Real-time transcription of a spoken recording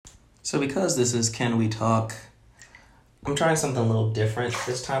So because this is Can We Talk, I'm trying something a little different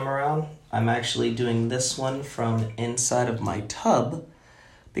this time around. I'm actually doing this one from inside of my tub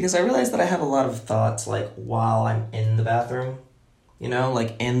because I realized that I have a lot of thoughts like while I'm in the bathroom,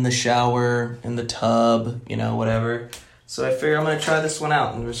 like in the shower, in the tub, whatever. So I figure I'm going to try this one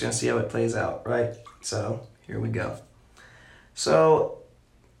out and we're just going to see how it plays out, right? So here we go. So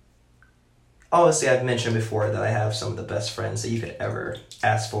obviously I've mentioned before that I have some of the best friends that you could ever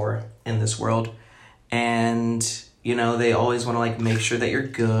ask for in this world. And, they always want to make sure that you're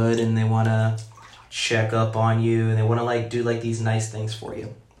good and they want to check up on you and they want to do these nice things for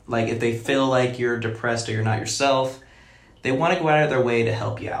you. Like if they feel like you're depressed or you're not yourself, they want to go out of their way to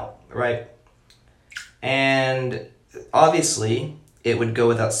help you out, right? And obviously it would go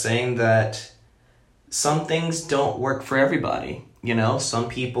without saying that some things don't work for everybody. Some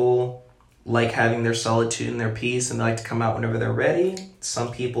people like having their solitude and their peace and they like to come out whenever they're ready.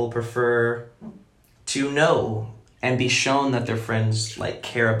 Some people prefer to know and be shown that their friends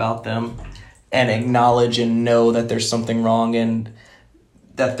care about them and acknowledge and know that there's something wrong and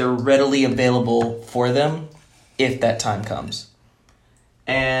that they're readily available for them if that time comes.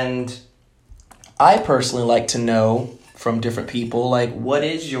 And I personally like to know from different people,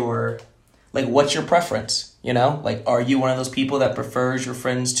 what's your preference? Are you one of those people that prefers your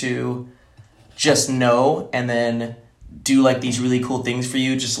friends to just know and then do these really cool things for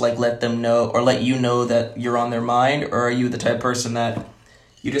you, just let them know or let you know that you're on their mind? Or are you the type of person that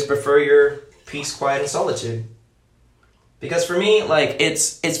you just prefer your peace, quiet, and solitude? Because for me,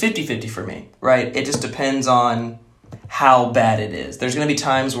 it's 50-50 for me, right? It just depends on how bad it is. There's going to be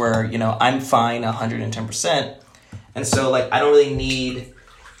times where, I'm fine 110%. And so I don't really need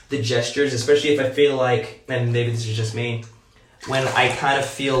the gestures, especially if I feel and maybe this is just me, when I kind of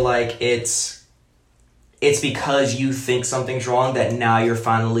feel it's because you think something's wrong that now you're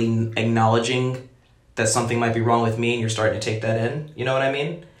finally acknowledging that something might be wrong with me and you're starting to take that in. You know what I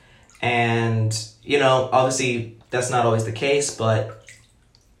mean? And, obviously that's not always the case, but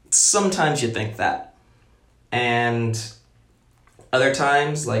sometimes you think that. And other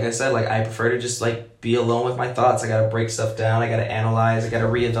times, like I said, I prefer to just be alone with my thoughts. I got to break stuff down. I got to analyze. I got to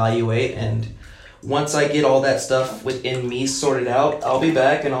reevaluate. And once I get all that stuff within me sorted out, I'll be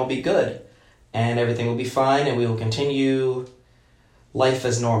back and I'll be good. And everything will be fine, and we will continue life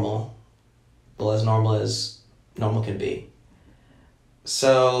as normal. Well, as normal can be.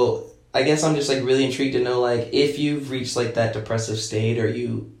 So I guess I'm just really intrigued to know if you've reached that depressive state or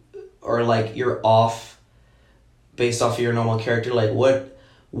you're off based off of your normal character,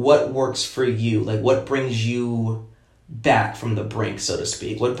 what works for you? What brings you back from the brink, so to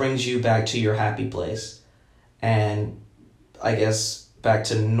speak? What brings you back to your happy place? And I guess back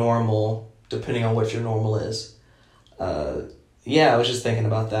to normal, depending on what your normal is. I was just thinking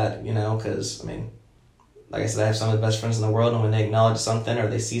about that, because, like I said, I have some of the best friends in the world, and when they acknowledge something or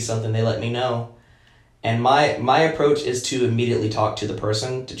they see something, they let me know. And my approach is to immediately talk to the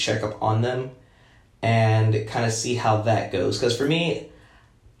person, to check up on them, and kind of see how that goes. Because for me,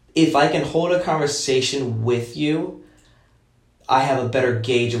 if I can hold a conversation with you, I have a better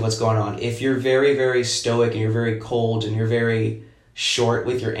gauge of what's going on. If you're very, very stoic and you're very cold and you're very short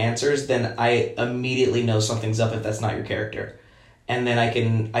with your answers, then I immediately know something's up if that's not your character. And then I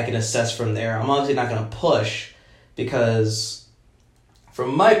can assess from there. I'm obviously not going to push because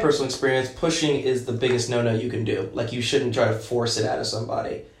from my personal experience, pushing is the biggest no-no you can do. You shouldn't try to force it out of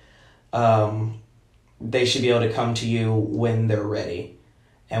somebody. They should be able to come to you when they're ready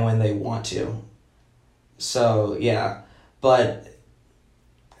and when they want to. So, yeah. But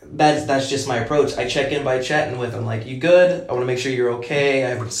that's just my approach. I check in by chatting with them. You good? I want to make sure you're okay. I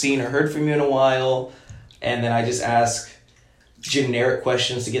haven't seen or heard from you in a while. And then I just ask generic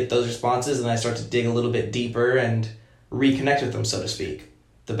questions to get those responses, and I start to dig a little bit deeper and reconnect with them, so to speak,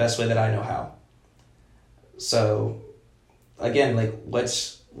 the best way that I know how. So, again,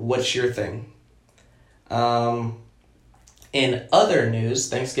 what's your thing? In other news,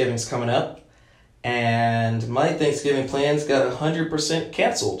 Thanksgiving's coming up, and my Thanksgiving plans got 100%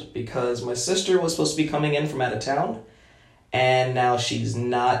 canceled because my sister was supposed to be coming in from out of town, and now she's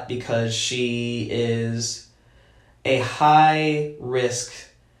not because she is a high risk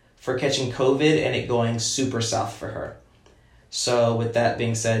for catching COVID and it going super south for her. So with that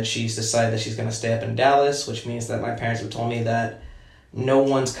being said, she's decided that she's going to stay up in Dallas, which means that my parents have told me that no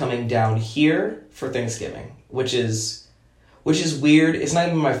one's coming down here for Thanksgiving, which is weird. It's not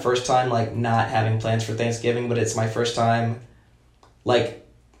even my first time not having plans for Thanksgiving, but it's my first time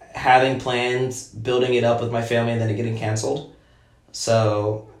having plans, building it up with my family, and then it getting canceled.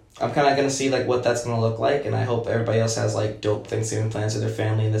 So I'm kind of going to see like what that's going to look like, and I hope everybody else has like dope Thanksgiving plans with their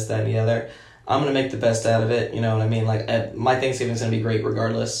family and this, that, and the other. I'm going to make the best out of it, you know what I mean? Like, my Thanksgiving's going to be great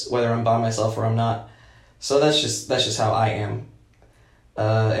regardless, whether I'm by myself or I'm not. So that's just how I am.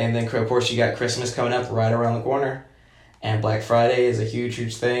 And then, of course, you got Christmas coming up right around the corner. And Black Friday is a huge,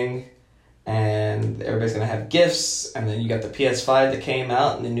 huge thing. And everybody's going to have gifts. And then you got the PS5 that came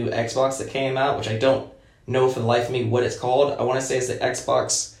out and the new Xbox that came out, which I don't know for the life of me what it's called. I want to say it's the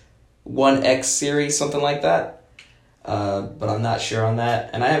Xbox One X series, something like that. But I'm not sure on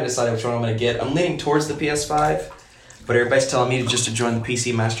that. And I haven't decided which one I'm going to get. I'm leaning towards the PS5. But everybody's telling me to join the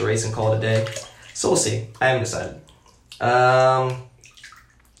PC Master Race and call it a day. So we'll see. I haven't decided.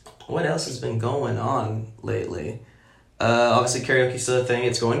 What else has been going on lately? Obviously, karaoke's still a thing.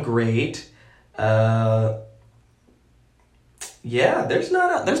 It's going great. Yeah, there's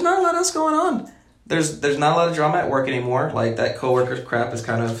not a lot else going on. There's not a lot of drama at work anymore. Like, that coworker crap is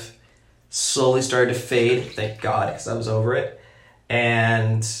kind of slowly started to fade. Thank God, because I was over it.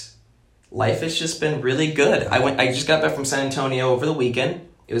 And life has just been really good. I just got back from San Antonio over the weekend.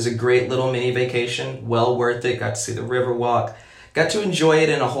 It was a great little mini vacation. Well worth it. Got to see the river walk. Got to enjoy it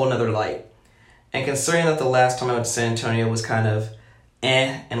in a whole nother light. And considering that the last time I went to San Antonio was kind of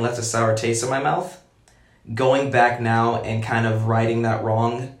and left a sour taste in my mouth, going back now and kind of righting that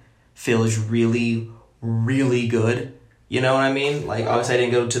wrong feels really, really good. You know what I mean? Like, obviously I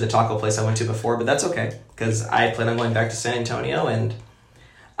didn't go to the taco place I went to before, but that's okay. Because I plan on going back to San Antonio, and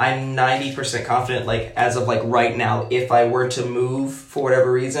I'm 90% confident, like, as of, like, right now, if I were to move for whatever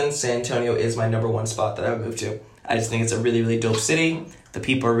reason, San Antonio is my number one spot that I would move to. I just think it's a really, really dope city. The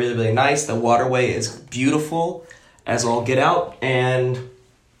people are really, really nice. The waterway is beautiful as all get out. And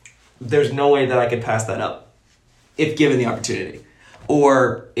there's no way that I could pass that up if given the opportunity.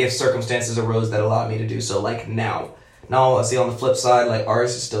 Or if circumstances arose that allowed me to do so, like now. Now, I see on the flip side, like,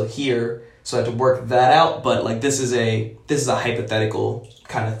 ours is still here. So I have to work that out. But, like, this is a hypothetical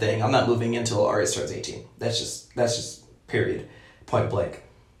kind of thing. I'm not moving until Arias turns 18. That's just period. Point blank.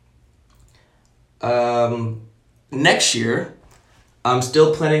 Next year, I'm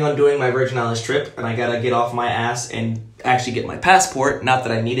still planning on doing my Virgin Islands trip, and I gotta get off my ass and actually get my passport. Not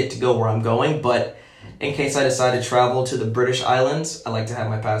that I need it to go where I'm going, but in case I decide to travel to the British Islands, I like to have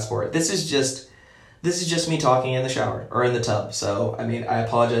my passport. This is just me talking in the shower or in the tub. So, I mean, I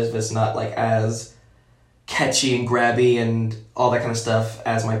apologize if it's not like as catchy and grabby and all that kind of stuff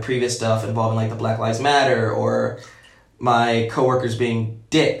as my previous stuff involving like the Black Lives Matter or my coworkers being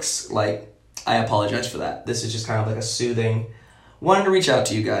dicks. Like, I apologize for that. This is just kind of like a soothing. Wanted to reach out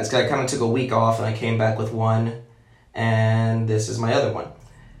to you guys because I kind of took a week off and I came back with one, and this is my other one.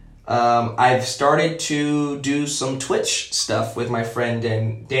 I've started to do some Twitch stuff with my friend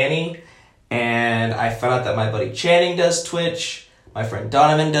Danny, and I found out that my buddy Channing does Twitch. My friend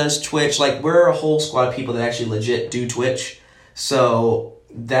Donovan does Twitch. Like, we're a whole squad of people that actually legit do Twitch. So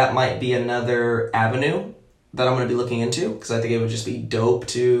that might be another avenue that I'm going to be looking into because I think it would just be dope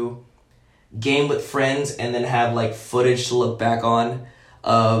to game with friends and then have like footage to look back on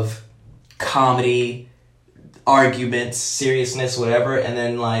of comedy, arguments, seriousness, whatever, and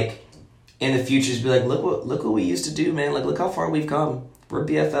then like in the future just be like, look what we used to do, man. Like, look how far we've come. We're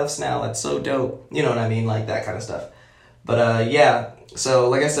BFFs now. That's so dope. You know what I mean? Like that kind of stuff. But yeah. So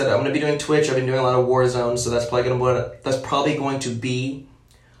like I said, I'm gonna be doing Twitch. I've been doing a lot of Warzone, so that's probably going to be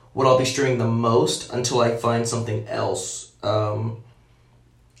what I'll be streaming the most until I find something else.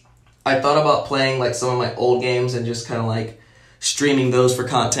 I thought about playing like some of my old games and just kind of like streaming those for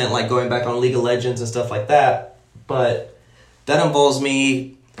content, like going back on League of Legends and stuff like that. But that involves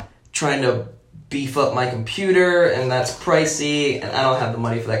me trying to beef up my computer, and that's pricey, and I don't have the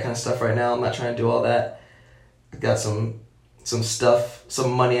money for that kind of stuff right now. I'm not trying to do all that. I've got some stuff,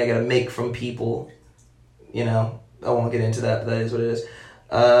 some money I gotta make from people. You know, I won't get into that, but that is what it is.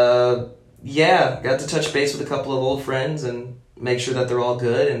 Yeah, got to touch base with a couple of old friends and make sure that they're all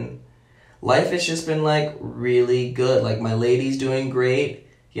good, and life has just been like really good. Like, my lady's doing great.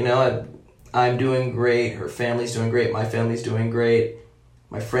 You know, I'm doing great. Her family's doing great. My family's doing great.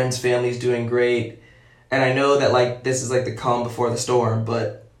 My friend's family's doing great. And I know that like this is like the calm before the storm,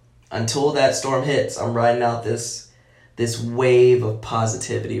 but until that storm hits, I'm riding out this wave of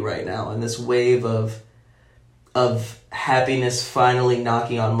positivity right now, and this wave of happiness finally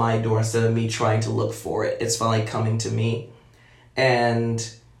knocking on my door instead of me trying to look for it. It's finally coming to me,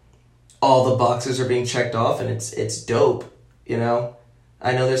 and all the boxes are being checked off, and it's dope, you know?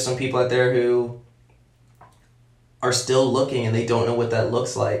 I know there's some people out there who are still looking and they don't know what that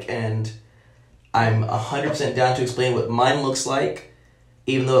looks like, and I'm 100% down to explain what mine looks like,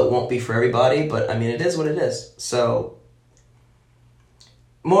 even though it won't be for everybody, but I mean, it is what it is. So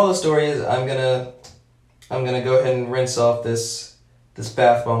moral of the story is I'm gonna go ahead and rinse off this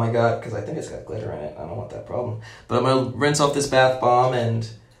bath bomb I got, because I think it's got glitter in it. I don't want that problem. But I'm gonna rinse off this bath bomb and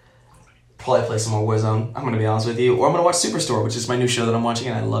probably play some more Warzone. I'm gonna be honest with you, or I'm gonna watch Superstore, which is my new show that I'm watching,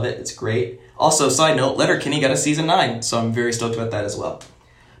 and I love it. It's great. Also, side note, Letterkenny got a season 9, so I'm very stoked about that as well.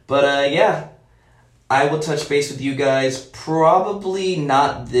 But yeah, I will touch base with you guys probably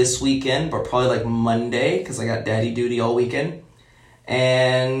not this weekend, but probably like Monday, because I got daddy duty all weekend.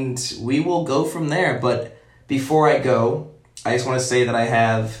 And we will go from there. But before I go, I just want to say that I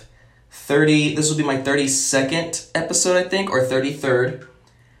have this will be my 32nd episode, I think, or 33rd.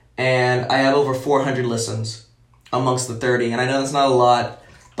 And I have over 400 listens amongst the 30. And I know that's not a lot,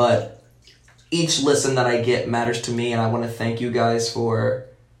 but each listen that I get matters to me. And I want to thank you guys for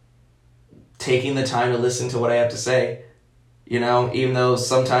taking the time to listen to what I have to say. You know, even though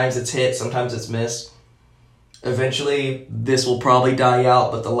sometimes it's hit, sometimes it's miss. Eventually, this will probably die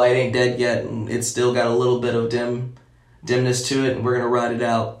out, but the light ain't dead yet, and it's still got a little bit of dimness to it, and we're going to ride it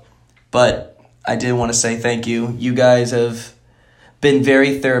out. But I did want to say thank you. You guys have been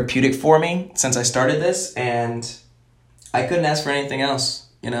very therapeutic for me since I started this, and I couldn't ask for anything else,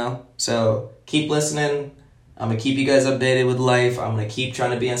 you know? So keep listening. I'm going to keep you guys updated with life. I'm going to keep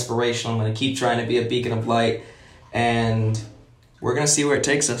trying to be inspirational. I'm going to keep trying to be a beacon of light, and we're going to see where it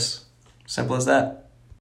takes us. Simple as that.